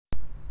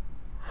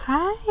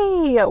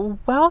Hi,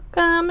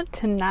 welcome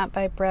to Not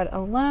by Bread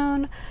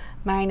Alone.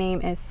 My name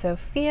is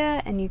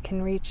Sophia, and you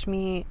can reach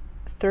me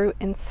through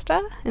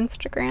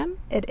Instagram.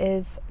 It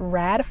is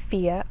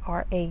Radphia,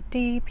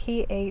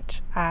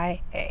 Radphia.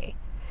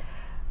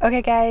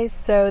 Okay, guys,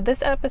 so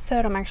this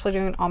episode I'm actually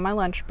doing on my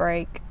lunch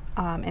break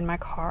in my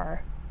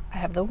car. I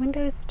have the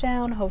windows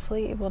down.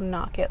 Hopefully it will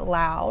not get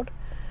loud.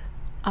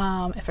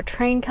 If a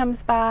train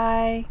comes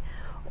by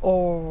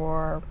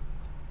or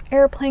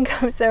airplane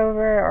comes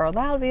over or a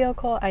loud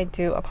vehicle, I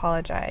do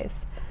apologize.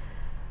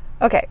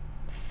 Okay,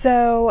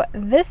 so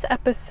this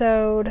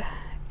episode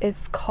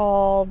is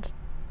called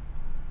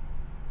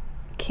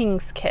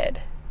King's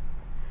Kid.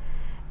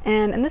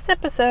 And this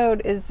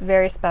episode is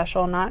very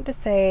special, not to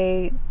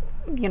say,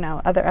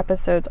 other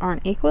episodes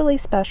aren't equally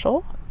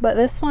special, but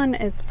this one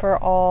is for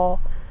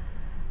all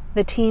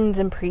the teens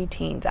and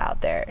preteens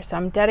out there. So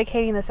I'm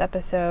dedicating this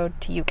episode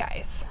to you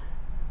guys.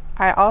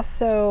 I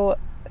also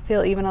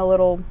feel even a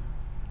little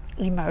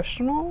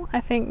emotional,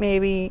 I think,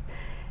 maybe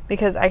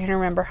because I can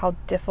remember how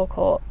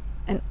difficult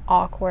and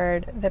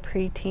awkward the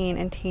preteen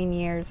and teen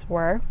years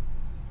were.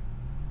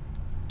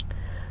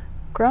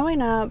 Growing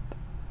up,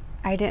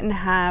 I didn't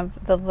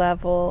have the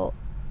level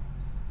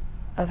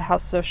of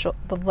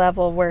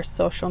where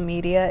social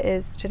media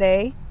is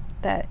today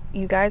that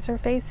you guys are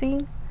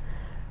facing.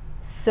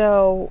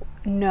 So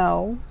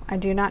no, I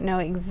do not know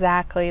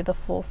exactly the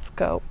full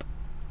scope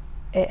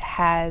it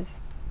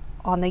has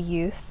on the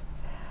youth,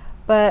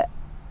 but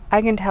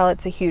I can tell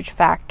it's a huge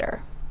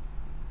factor.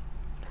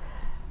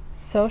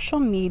 Social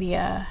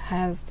media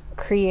has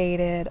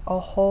created a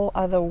whole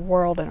other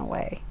world in a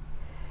way.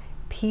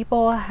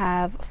 People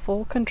have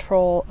full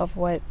control of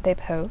what they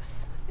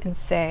post and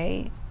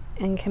say,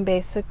 and can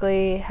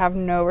basically have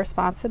no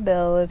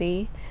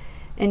responsibility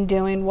in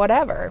doing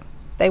whatever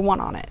they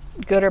want on it,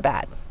 good or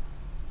bad.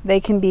 They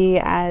can be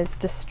as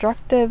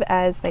destructive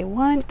as they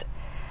want,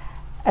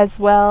 as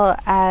well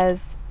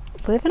as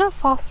live in a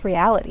false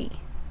reality.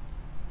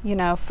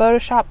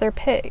 Photoshop their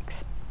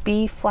pics,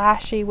 be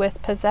flashy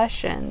with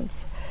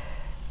possessions,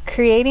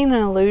 creating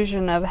an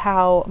illusion of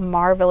how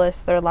marvelous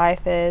their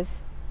life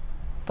is,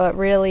 but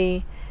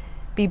really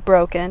be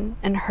broken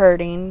and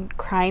hurting,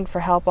 crying for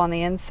help on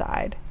the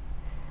inside.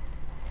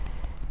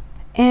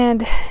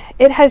 And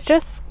it has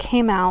just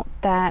came out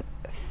that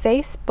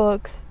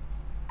Facebook's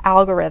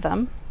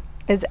algorithm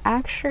is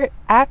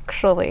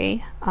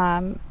actually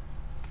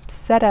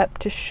set up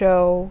to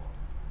show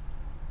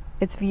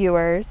its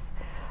viewers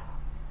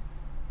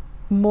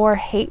more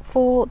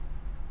hateful,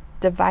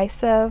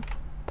 divisive,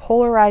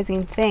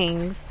 polarizing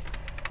things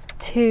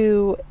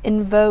to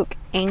invoke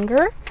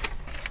anger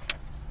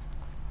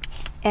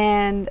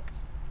and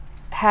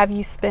have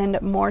you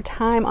spend more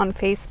time on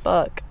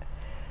Facebook.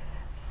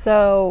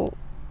 So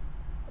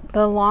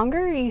the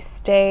longer you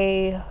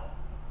stay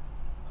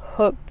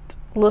hooked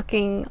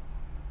looking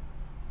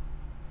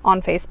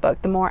on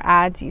Facebook, the more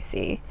ads you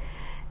see.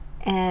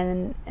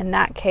 And in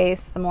that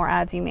case, the more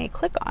ads you may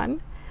click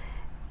on.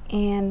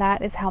 And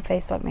that is how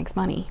Facebook makes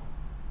money.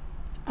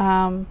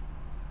 Facebook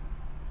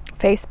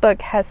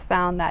has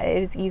found that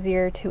it is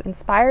easier to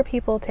inspire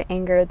people to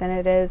anger than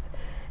it is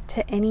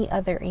to any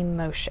other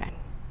emotion.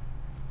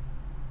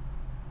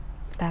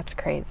 That's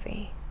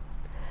crazy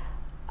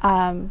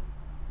to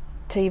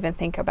even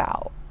think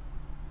about.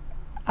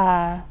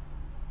 I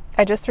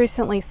just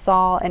recently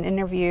saw an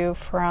interview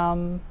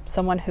from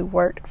someone who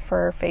worked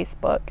for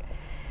Facebook,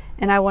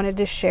 and I wanted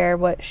to share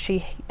what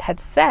she had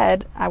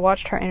said. I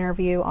watched her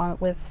interview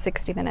with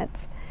 60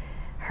 Minutes.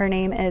 Her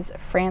name is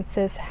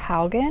Frances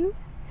Haugen,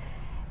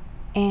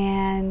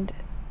 and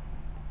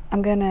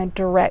I'm going to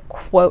direct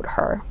quote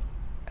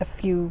a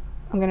few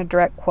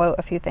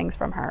things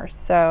from her.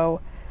 So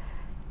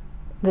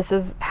this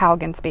is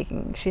Haugen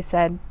speaking. She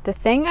said, "The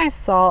thing I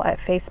saw at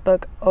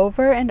Facebook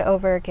over and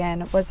over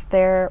again was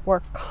there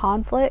were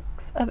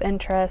conflicts of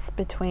interest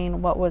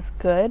between what was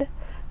good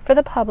for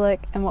the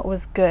public and what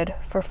was good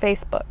for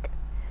Facebook.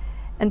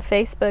 And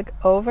Facebook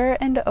over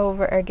and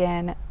over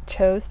again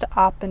chose to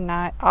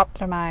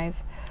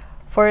optimize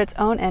for its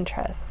own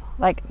interests,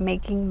 like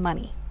making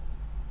money."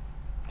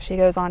 She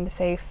goes on to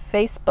say,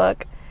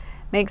 "Facebook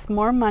makes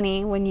more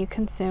money when you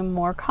consume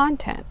more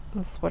content."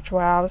 This is what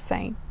I was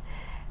saying.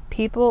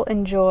 "People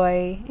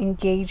enjoy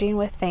engaging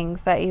with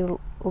things that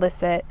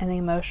elicit an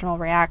emotional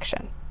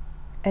reaction.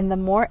 And the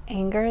more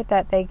anger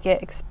that they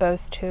get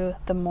exposed to,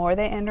 the more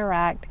they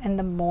interact and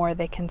the more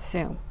they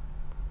consume."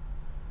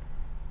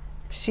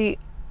 She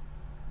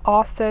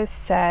also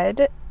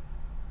said,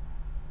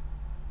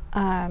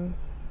 optimizing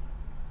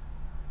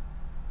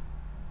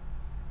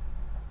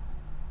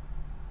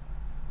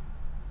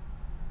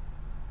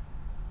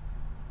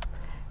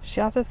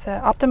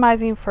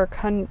for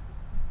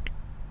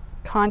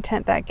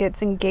content that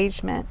gets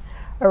engagement,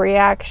 a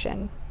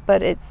reaction,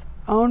 but its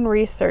own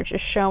research is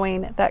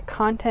showing that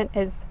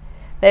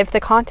if the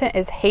content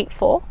is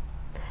hateful,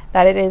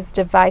 that it is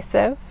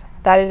divisive,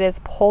 that it is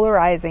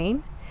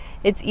polarizing,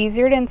 it's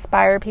easier to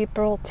inspire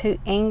people to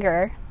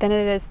anger than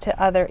it is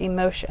to other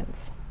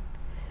emotions.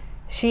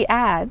 She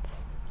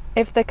adds,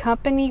 If the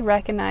company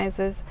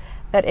recognizes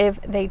that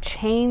if they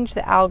change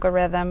the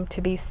algorithm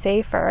to be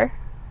safer,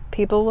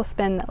 people will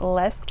spend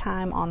less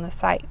time on the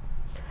site.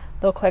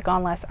 They'll click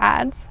on less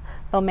ads.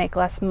 They'll make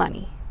less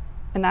money.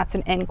 And that's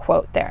an end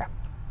quote there.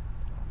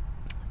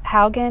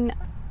 Haugen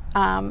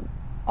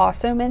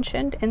also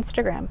mentioned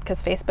Instagram,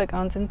 because Facebook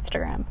owns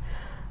Instagram.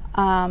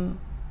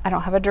 I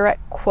don't have a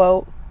direct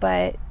quote,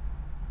 but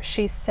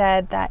she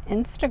said that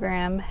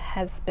Instagram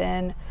has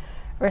been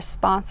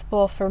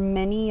responsible for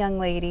many young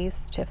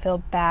ladies to feel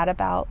bad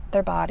about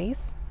their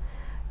bodies,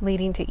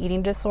 leading to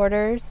eating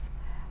disorders,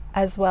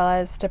 as well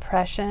as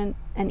depression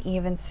and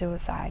even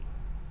suicide.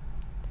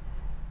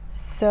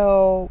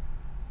 So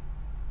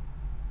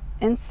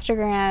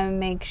Instagram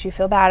makes you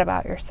feel bad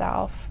about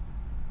yourself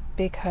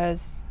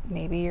because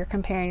maybe you're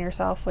comparing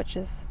yourself, which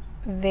is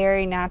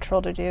very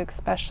natural to do,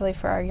 especially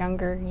for our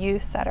younger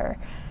youth that are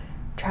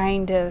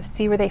trying to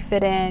see where they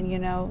fit in. You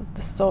know,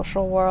 the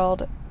social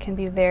world can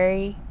be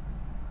very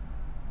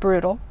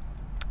brutal,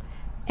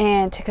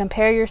 and to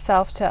compare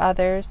yourself to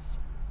others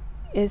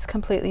is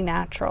completely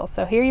natural.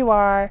 So here you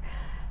are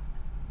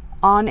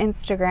on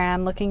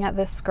Instagram looking at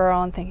this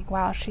girl and thinking,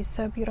 wow, she's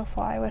so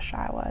beautiful, I wish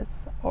I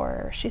was,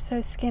 or she's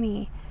so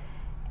skinny,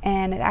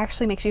 and it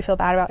actually makes you feel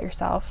bad about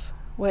yourself,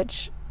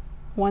 which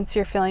once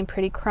you're feeling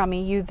pretty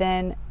crummy, you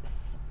then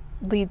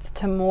leads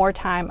to more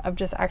time of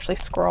just actually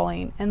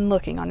scrolling and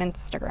looking on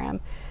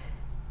Instagram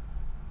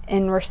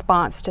in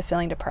response to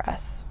feeling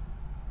depressed.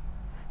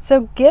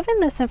 So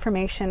given this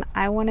information,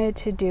 I wanted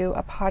to do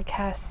a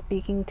podcast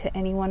speaking to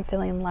anyone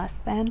feeling less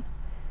than,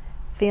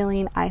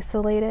 feeling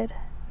isolated,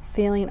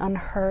 feeling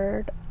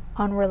unheard,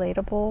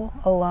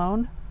 unrelatable,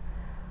 alone.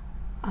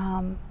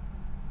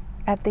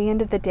 At the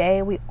end of the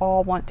day, we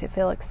all want to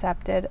feel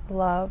accepted,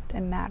 loved,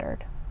 and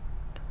mattered.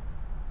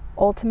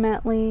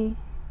 Ultimately,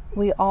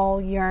 we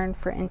all yearn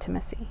for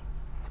intimacy.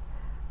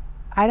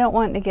 I don't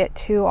want to get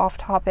too off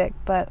topic,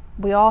 but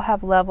we all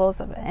have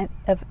levels of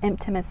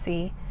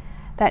intimacy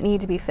that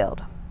need to be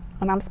filled.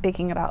 And I'm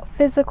speaking about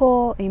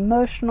physical,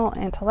 emotional,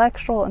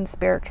 intellectual, and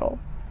spiritual.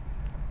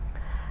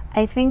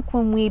 I think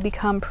when we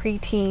become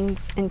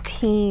preteens and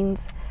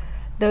teens,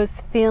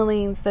 those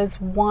feelings, those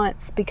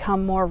wants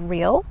become more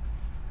real,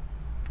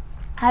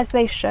 as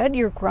they should.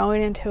 You're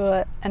growing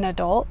into an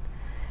adult.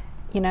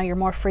 You know, you're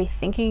more free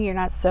thinking. You're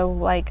not so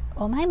like,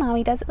 well, my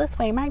mommy does it this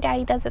way, my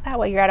daddy does it that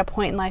way. You're at a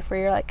point in life where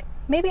you're like,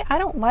 maybe I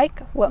don't like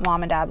what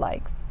mom and dad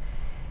likes.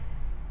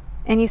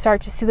 And you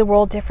start to see the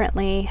world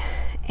differently,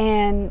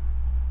 and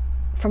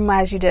from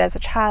as you did as a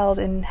child,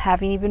 and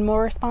having even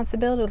more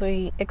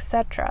responsibility,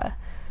 etc.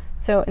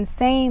 So in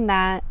saying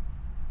that,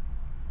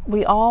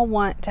 we all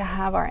want to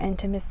have our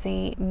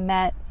intimacy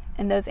met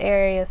and those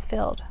areas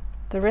filled.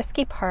 The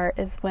risky part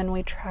is when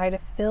we try to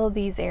fill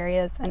these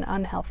areas in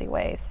unhealthy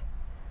ways,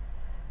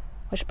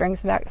 which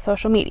brings me back to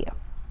social media.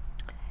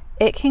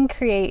 It can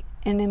create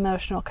an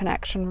emotional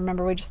connection.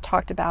 Remember, we just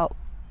talked about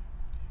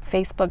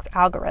Facebook's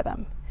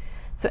algorithm.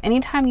 So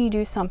anytime you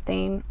do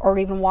something or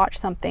even watch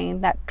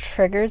something that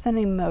triggers an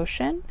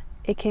emotion,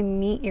 it can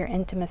meet your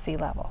intimacy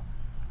level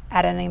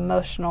at an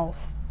emotional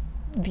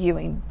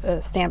viewing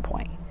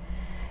standpoint.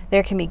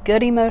 There can be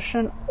good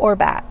emotion or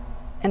bad.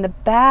 And the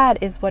bad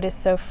is what is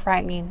so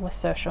frightening with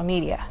social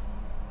media.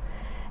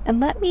 And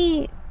let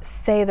me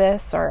say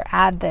this or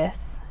add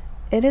this.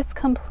 It is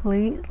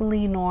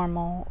completely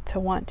normal to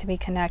want to be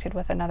connected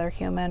with another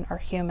human, or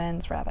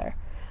humans rather.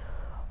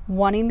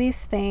 Wanting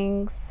these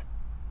things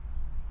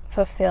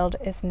fulfilled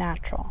is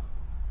natural.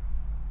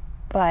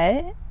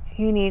 But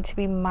you need to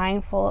be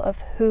mindful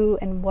of who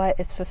and what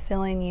is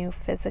fulfilling you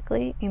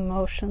physically,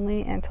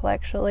 emotionally,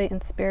 intellectually,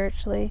 and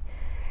spiritually,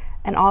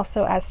 and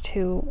also as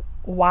to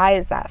why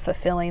is that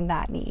fulfilling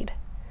that need.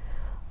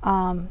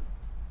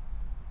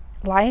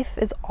 Life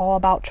is all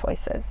about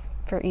choices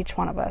for each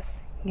one of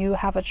us. You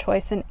have a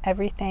choice in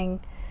everything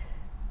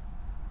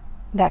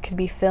that could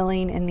be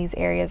filling in these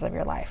areas of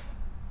your life.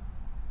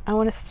 I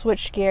want to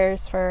switch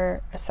gears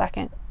for a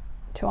second.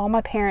 To all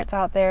my parents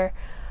out there,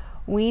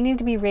 we need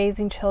to be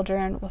raising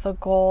children with a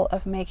goal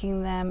of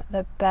making them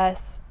the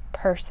best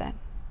person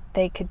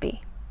they could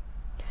be,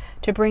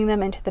 to bring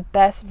them into the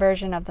best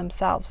version of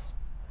themselves.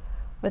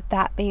 With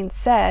that being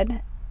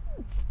said,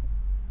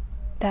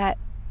 that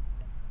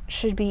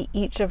should be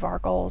each of our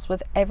goals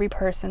with every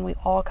person we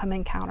all come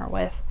encounter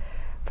with,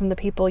 from the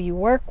people you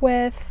work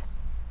with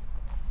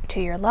to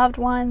your loved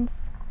ones.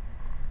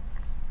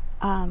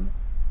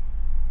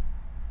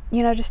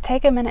 Just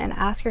take a minute and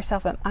ask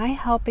yourself, am I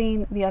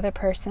helping the other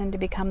person to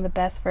become the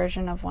best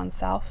version of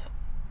oneself?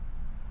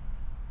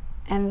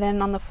 And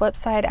then on the flip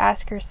side,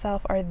 ask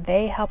yourself, are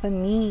they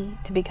helping me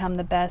to become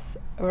the best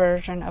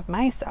version of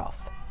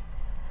myself?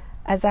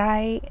 As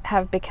I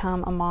have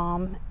become a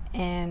mom,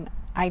 and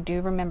I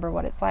do remember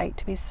what it's like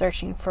to be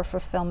searching for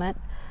fulfillment,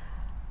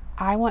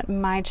 I want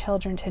my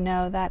children to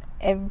know that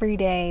every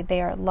day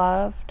they are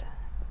loved,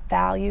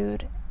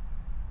 valued,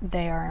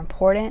 they are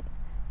important,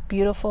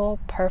 beautiful,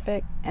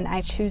 perfect, and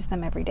I choose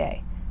them every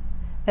day.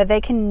 That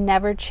they can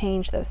never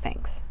change those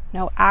things.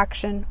 No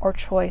action or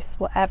choice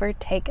will ever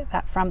take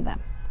that from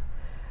them.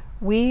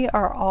 We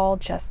are all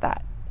just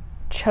that.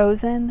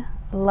 Chosen,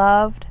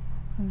 loved,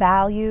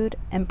 valued,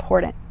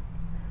 important.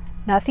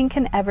 Nothing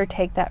can ever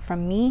take that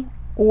from me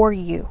or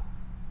you.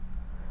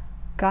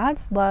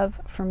 God's love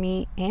for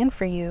me and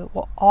for you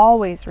will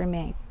always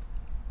remain.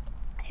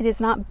 It is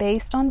not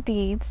based on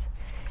deeds.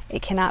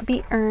 It cannot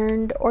be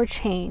earned or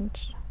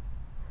changed.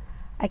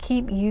 I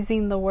keep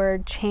using the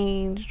word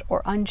changed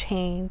or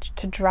unchanged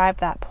to drive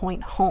that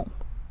point home.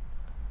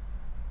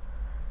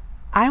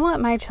 I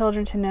want my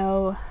children to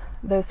know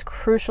those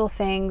crucial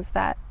things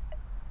that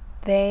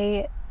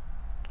they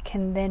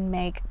can then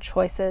make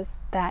choices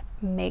that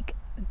make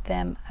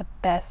them a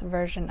best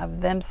version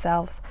of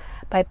themselves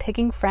by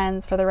picking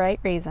friends for the right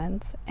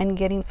reasons and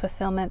getting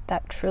fulfillment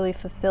that truly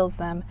fulfills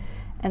them,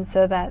 and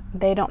so that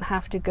they don't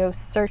have to go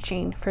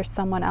searching for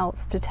someone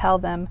else to tell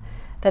them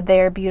that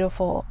they are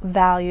beautiful,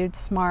 valued,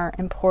 smart,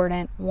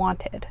 important,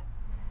 wanted.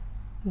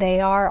 They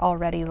are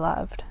already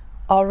loved,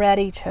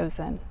 already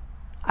chosen.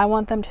 I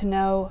want them to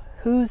know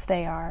whose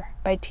they are.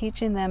 By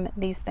teaching them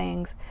these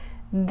things,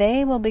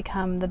 they will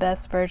become the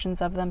best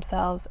versions of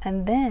themselves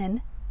and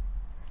then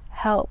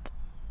help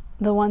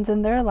the ones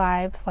in their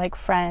lives, like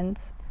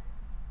friends,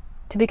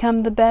 to become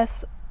the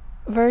best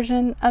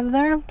version of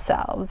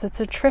themselves. It's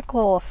a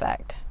trickle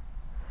effect.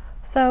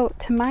 So,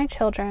 to my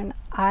children,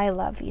 I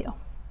love you.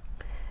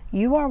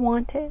 You are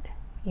wanted.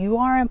 You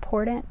are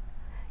important.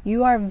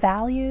 You are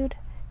valued.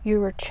 You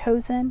were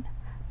chosen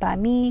by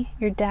me,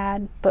 your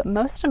dad, but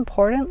most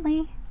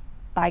importantly,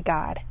 by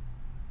God.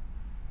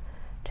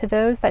 To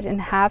those that didn't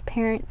have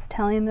parents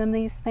telling them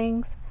these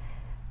things,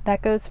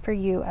 that goes for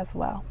you as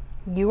well.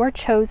 You are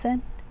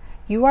chosen.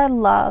 You are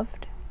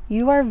loved.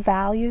 You are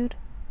valued.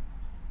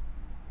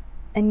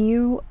 And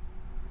you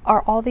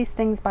are all these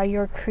things by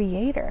your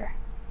Creator.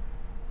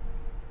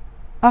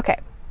 Okay.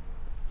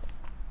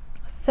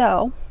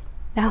 So,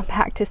 now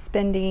back to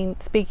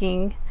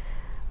speaking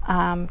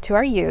to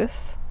our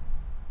youth.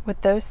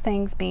 With those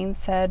things being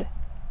said,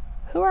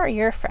 who are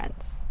your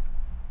friends?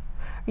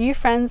 Are you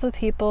friends with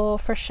people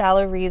for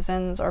shallow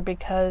reasons or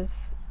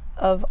because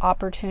of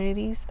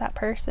opportunities that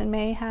person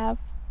may have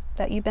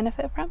that you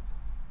benefit from?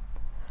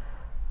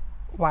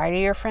 Why do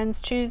your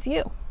friends choose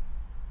you?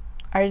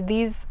 Are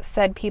these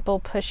said people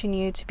pushing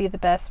you to be the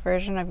best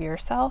version of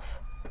yourself?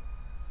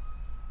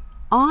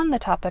 On the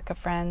topic of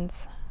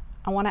friends,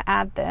 I want to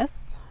add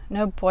this.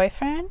 No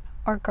boyfriend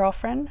or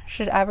girlfriend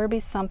should ever be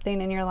something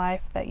in your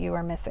life that you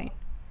are missing.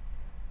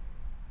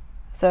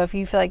 So if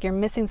you feel like you're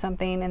missing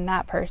something and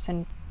that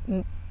person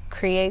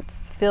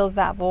fills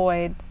that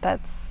void,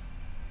 that's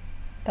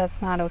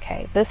not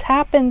okay. This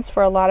happens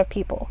for a lot of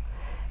people.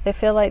 They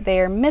feel like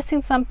they are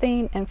missing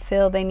something and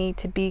feel they need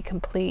to be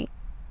complete.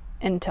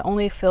 And to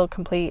only feel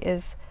complete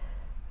is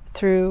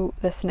through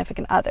the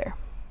significant other.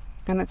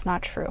 And that's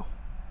not true.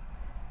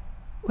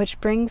 Which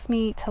brings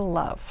me to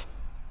love.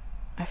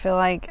 I feel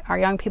like our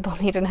young people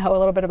need to know a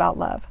little bit about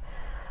love.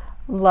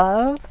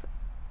 Love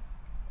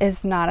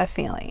is not a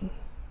feeling.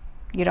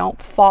 You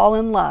don't fall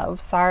in love.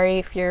 Sorry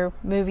if your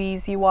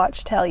movies you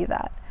watch tell you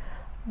that.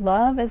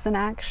 Love is an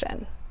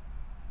action.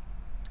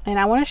 And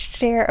I want to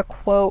share a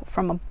quote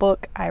from a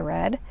book I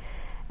read,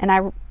 and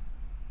I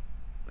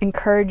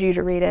encourage you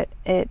to read it.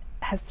 It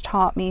has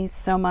taught me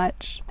so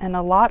much, and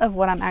a lot of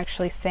what I'm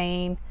actually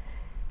saying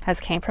has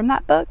came from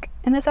that book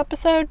in this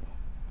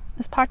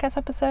podcast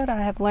episode.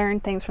 I have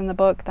learned things from the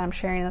book that I'm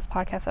sharing in this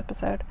podcast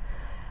episode.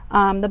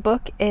 The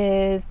book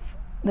is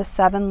The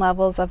 7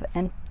 Levels of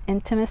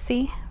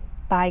Intimacy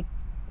by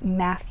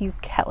Matthew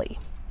Kelly.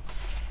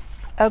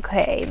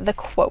 Okay, the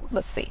quote.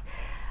 Let's see.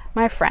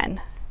 My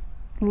friend,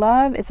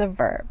 love is a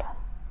verb.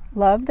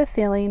 Love the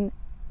feeling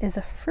is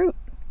a fruit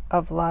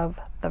of love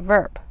the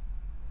verb.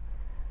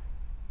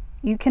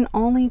 You can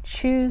only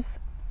choose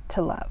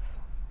to love.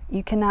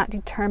 You cannot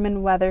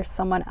determine whether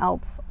someone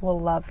else will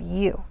love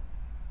you.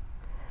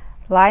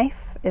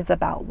 Life is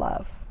about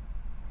love.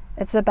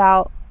 It's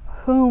about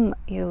whom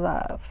you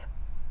love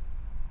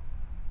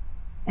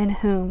and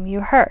whom you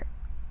hurt.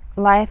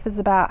 Life is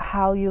about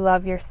how you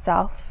love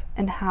yourself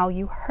and how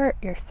you hurt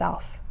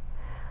yourself.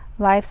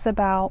 Life's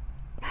about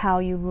how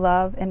you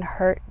love and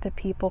hurt the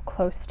people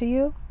close to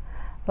you.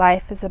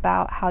 Life is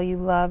about how you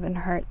love and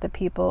hurt the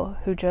people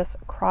who just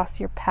cross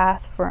your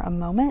path for a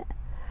moment.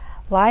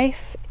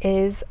 Life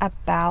is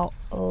about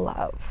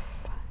love.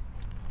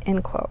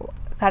 End quote.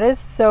 That is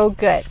so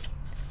good.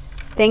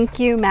 Thank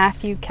you,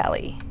 Matthew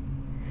Kelly.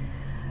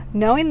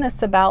 Knowing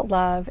this about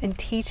love and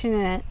teaching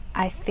it,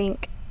 I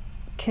think,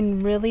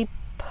 can really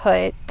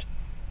put,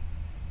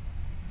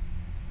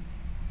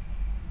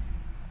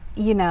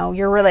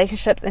 your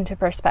relationships into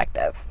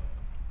perspective.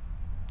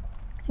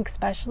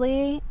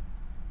 Especially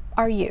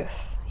our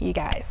youth, you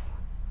guys,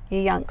 you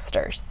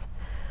youngsters.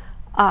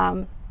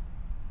 Let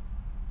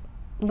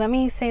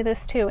me say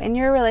this too. In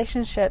your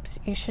relationships,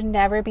 you should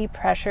never be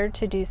pressured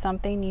to do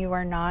something you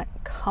are not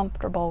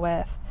comfortable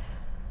with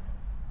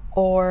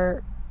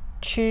or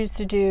choose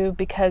to do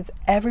because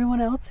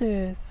everyone else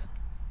is.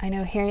 I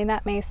know hearing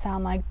that may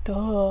sound like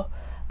duh,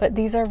 but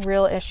these are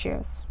real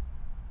issues.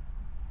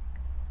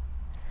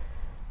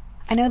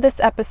 I know this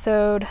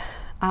episode,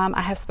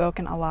 I have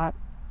spoken a lot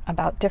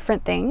about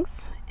different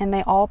things, and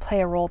they all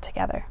play a role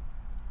together.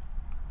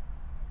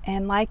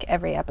 And like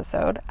every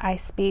episode, I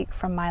speak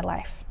from my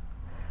life.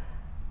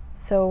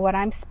 So what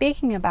I'm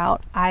speaking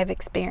about, I've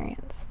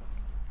experienced.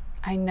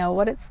 I know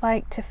what it's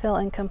like to feel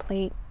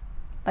incomplete,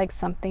 like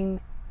something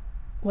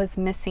was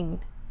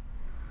missing.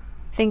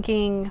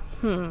 Thinking,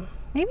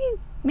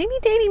 maybe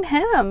dating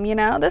him,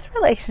 this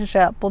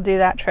relationship will do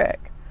that trick.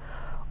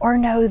 Or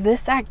no,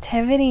 this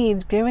activity,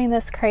 doing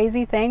this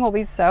crazy thing will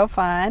be so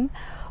fun.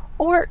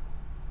 Or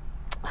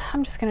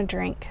I'm just going to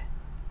drink,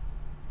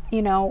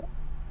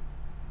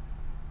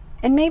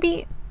 and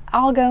maybe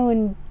I'll go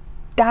and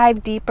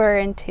dive deeper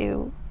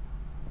into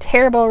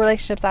terrible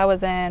relationships I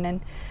was in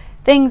and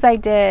things I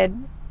did,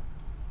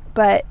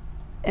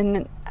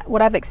 and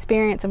what I've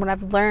experienced and what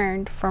I've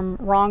learned from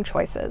wrong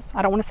choices.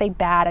 I don't want to say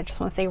bad, I just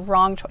want to say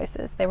wrong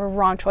choices. They were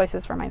wrong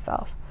choices for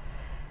myself.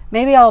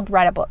 Maybe I'll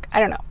write a book, I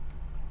don't know.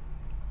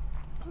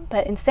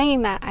 But in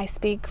saying that, I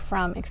speak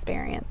from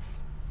experience.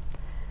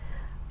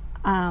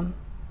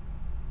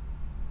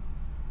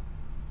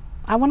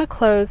 I want to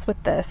close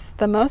with this.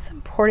 The most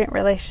important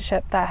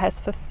relationship that has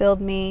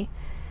fulfilled me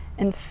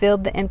and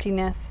filled the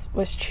emptiness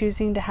was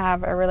choosing to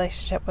have a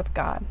relationship with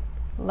God,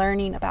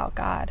 learning about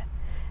God,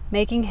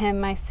 making Him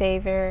my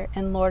Savior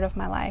and Lord of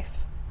my life.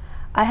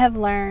 I have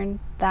learned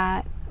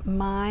that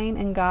mine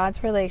and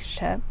God's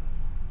relationship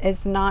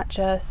is not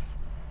just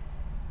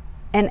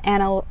an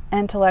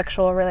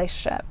intellectual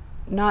relationship,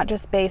 not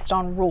just based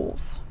on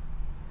rules.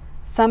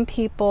 Some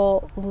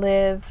people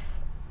live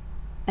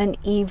an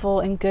evil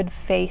and good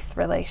faith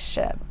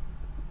relationship.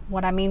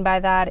 What I mean by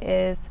that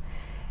is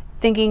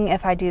thinking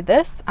if I do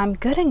this, I'm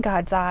good in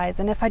God's eyes,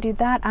 and if I do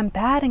that, I'm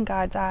bad in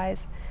God's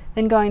eyes.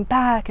 Then going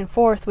back and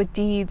forth with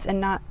deeds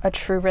and not a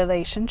true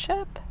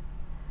relationship.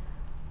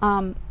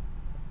 It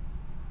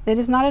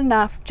is not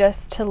enough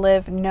just to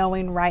live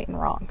knowing right and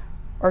wrong,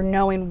 or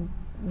knowing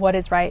what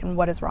is right and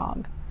what is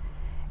wrong.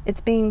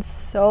 It's being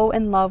so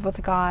in love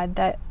with God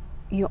that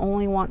you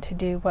only want to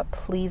do what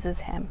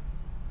pleases Him.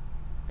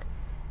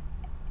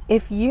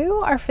 If you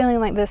are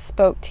feeling like this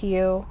spoke to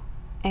you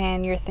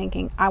and you're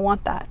thinking, I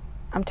want that,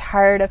 I'm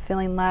tired of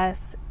feeling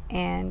less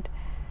and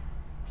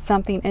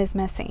something is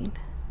missing,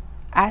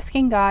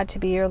 asking God to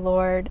be your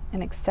Lord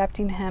and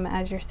accepting Him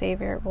as your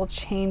Savior will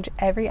change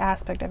every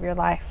aspect of your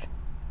life.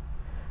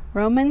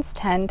 Romans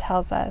 10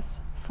 tells us,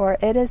 "For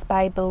it is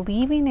by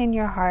believing in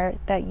your heart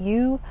that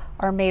you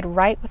are made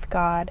right with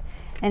God,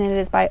 and it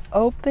is by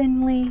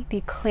openly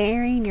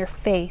declaring your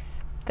faith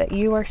that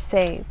you are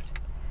saved."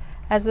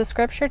 As the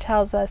scripture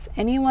tells us,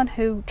 anyone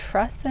who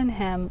trusts in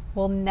Him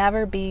will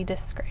never be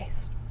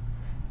disgraced.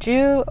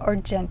 Jew or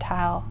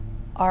Gentile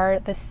are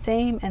the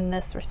same in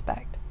this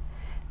respect.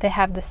 They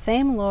have the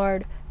same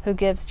Lord who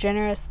gives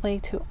generously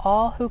to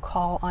all who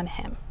call on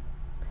Him.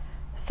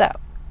 So,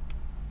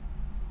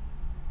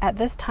 at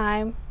this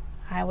time,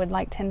 I would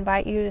like to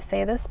invite you to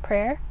say this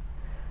prayer.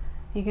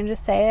 You can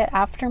just say it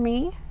after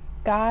me.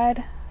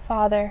 God,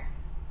 Father,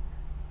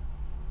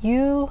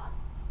 you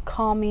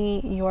call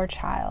me your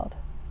child.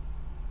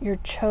 You're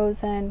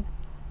chosen,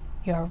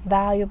 you're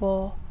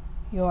valuable,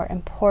 you're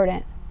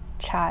important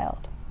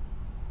child.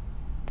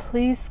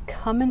 Please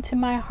come into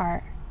my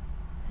heart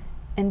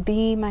and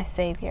be my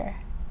Savior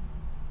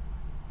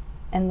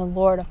and the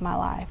Lord of my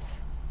life.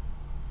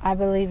 I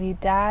believe you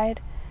died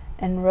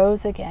and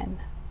rose again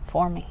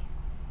for me.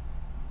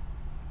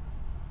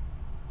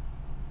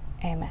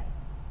 Amen.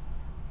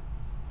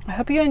 I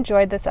hope you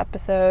enjoyed this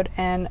episode,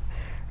 and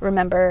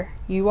remember,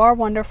 you are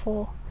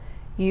wonderful,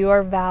 you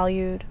are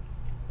valued,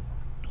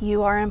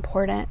 you are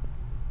important,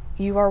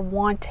 you are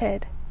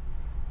wanted,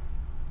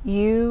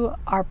 you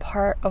are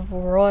part of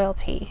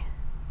royalty.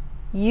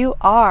 You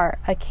are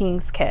a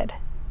king's kid.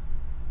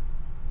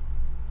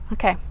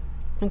 Okay,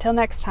 until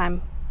next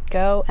time,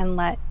 go and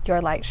let your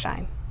light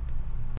shine.